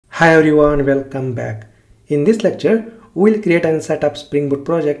Hi everyone, welcome back. In this lecture, we will create and set up Spring Boot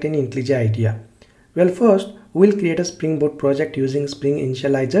project in IntelliJ IDEA. Well, first, we will create a Spring Boot project using Spring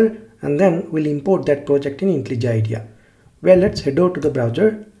Initializr and then we'll import that project in IntelliJ IDEA. Well, let's head over to the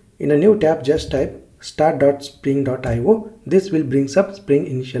browser. In a new tab, just type start.spring.io. This will bring up Spring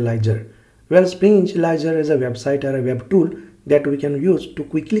Initializr. Well, Spring Initializr is a website or a web tool that we can use to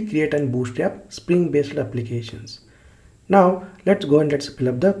quickly create and bootstrap Spring-based applications. Now let's go and let's fill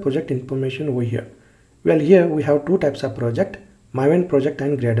up the project information over here. Well, here we have two types of project, Maven project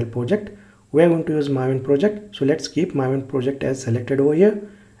and Gradle project. We are going to use Maven project, so let's keep Maven project as selected over here.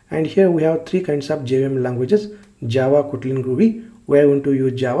 And here we have three kinds of JVM languages, Java, Kotlin, Groovy. We are going to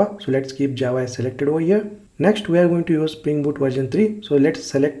use Java, so let's keep Java as selected over here. Next we are going to use Spring Boot version 3, so let's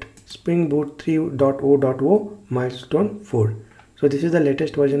select Spring Boot 3.0.0 milestone 4. So this is the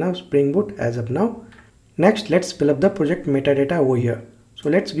latest version of Spring Boot as of now. Next, let's fill up the project metadata over here. So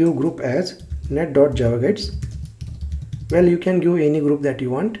let's give group as net.javaguides. Well, you can give any group that you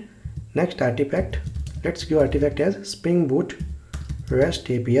want. Next, artifact. Let's give artifact as Spring Boot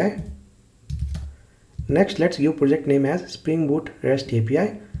REST API. Next, let's give project name as Spring Boot REST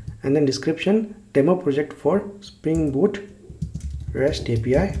API. And then description, demo project for Spring Boot REST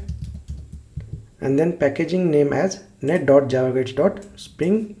API. And then packaging name as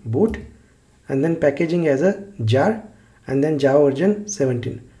net.javaguides.spring boot. And then packaging as a jar and then Java version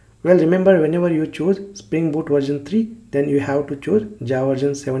 17. Well, remember, whenever you choose Spring Boot version 3, then you have to choose Java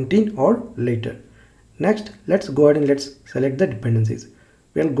version 17 or later. Next, let's go ahead and let's select the dependencies.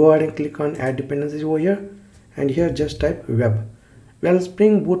 We'll go ahead and click on add dependencies over here, and here just type web. Well,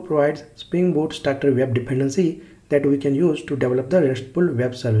 Spring Boot provides Spring Boot starter web dependency that we can use to develop the RESTful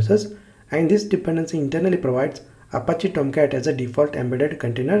web services, and this dependency internally provides Apache Tomcat as a default embedded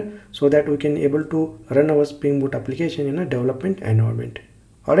container so that we can able to run our Spring Boot application in a development environment.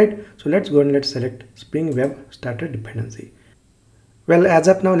 Alright, so let's go and let's select Spring Web Starter dependency. Well, as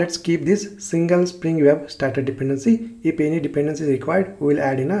of now, let's keep this single Spring Web Starter dependency. If any dependency is required, we will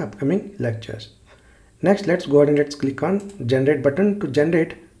add in our upcoming lectures. Next, let's go ahead and let's click on generate button to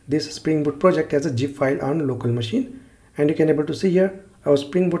generate this Spring Boot project as a zip file on local machine. And you can able to see here our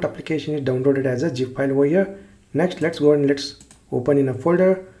Spring Boot application is downloaded as a zip file over here. Next, let's go and let's open in a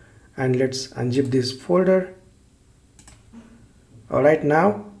folder and let's unzip this folder. Alright,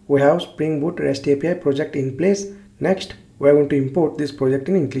 now we have Spring Boot REST API project in place. Next, we are going to import this project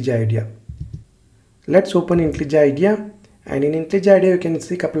in IntelliJ IDEA. Let's open IntelliJ IDEA, and in IntelliJ IDEA you can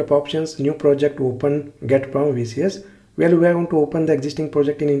see a couple of options: new project, open, get from VCS. Well, we are going to open the existing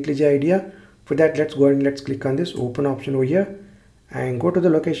project in IntelliJ IDEA. For that, let's go and let's click on this open option over here and go to the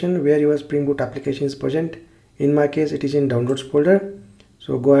location where your Spring Boot application is present. In my case, it is in downloads folder.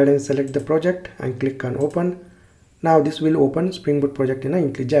 So go ahead and select the project and click on open. Now this will open Spring Boot project in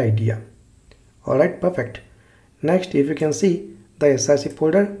IntelliJ IDEA. Alright, perfect. Next, if you can see the src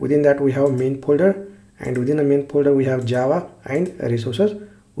folder, within that we have main folder, and within the main folder we have Java and resources.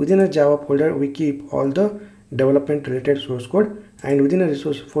 Within a Java folder we keep all the development related source code, and within a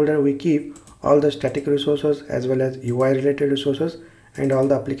resource folder we keep all the static resources as well as UI related resources and all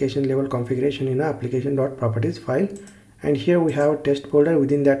the application level configuration in a application.properties file. And here we have test folder,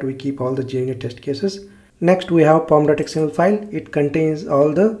 within that we keep all the JUnit test cases. Next we have pom.xml file. It contains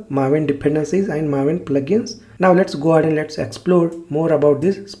all the Maven dependencies and Maven plugins. Now let's go ahead and let's explore more about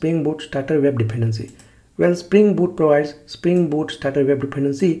this Spring Boot starter web dependency. Well, Spring Boot provides Spring Boot starter web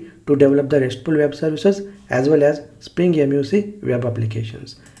dependency to develop the RESTful web services as well as Spring MUC web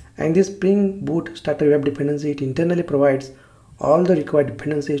applications. And this Spring Boot starter web dependency, it internally provides all the required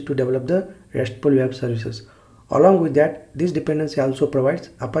dependencies to develop the RESTful web services. Along with that, this dependency also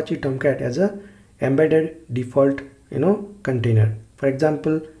provides Apache Tomcat as a embedded default container. For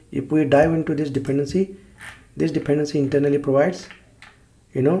example, if we dive into this dependency internally provides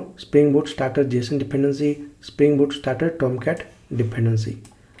Spring Boot starter JSON dependency, Spring Boot starter Tomcat dependency.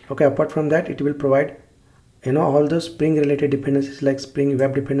 Okay, apart from that, it will provide all the Spring related dependencies like Spring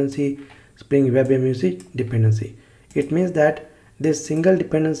Web dependency, Spring Web MUC dependency. It means that this single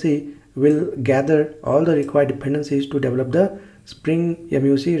dependency will gather all the required dependencies to develop the Spring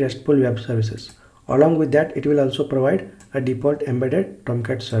MUC RESTful web services. Along with that, it will also provide a default embedded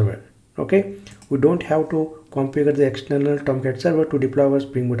Tomcat server. Okay, we don't have to configure the external Tomcat server to deploy our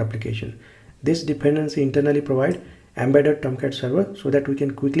Spring Boot application. This dependency internally provides embedded Tomcat server so that we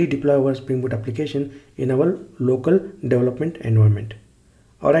can quickly deploy our Spring Boot application in our local development environment.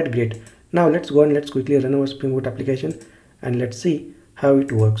 Alright, great. Now let's go and let's quickly run our Spring Boot application and let's see how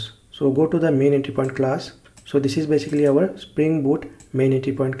it works. So go to the main entry point class. So this is basically our Spring Boot main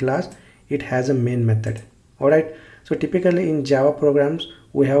entry point class. It has a main method. Alright, so typically in Java programs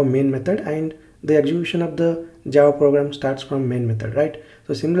we have main method, and the execution of the Java program starts from main method, right?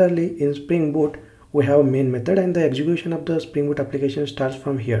 So similarly in Spring Boot we have a main method and the execution of the Spring Boot application starts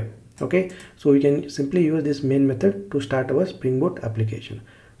from here. Okay, so we can simply use this main method to start our Spring Boot application.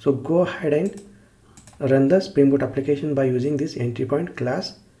 So go ahead and run the Spring Boot application by using this entry point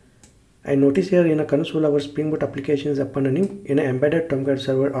class. And notice here in a console our Spring Boot application is up and running in an embedded Tomcat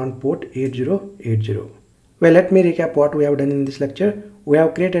server on port 8080. Well, let me recap what we have done in this lecture. We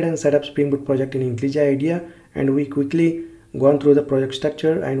have created and set up Spring Boot project in IntelliJ IDEA, and we quickly gone through the project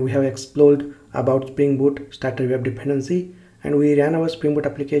structure, and we have explored about Spring Boot starter web dependency, and we ran our Spring Boot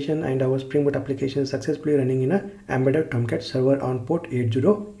application, and our Spring Boot application is successfully running in a embedded Tomcat server on port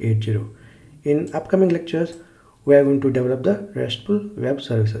 8080. In upcoming lectures, we are going to develop the RESTful web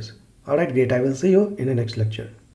services. Alright, great. I will see you in the next lecture.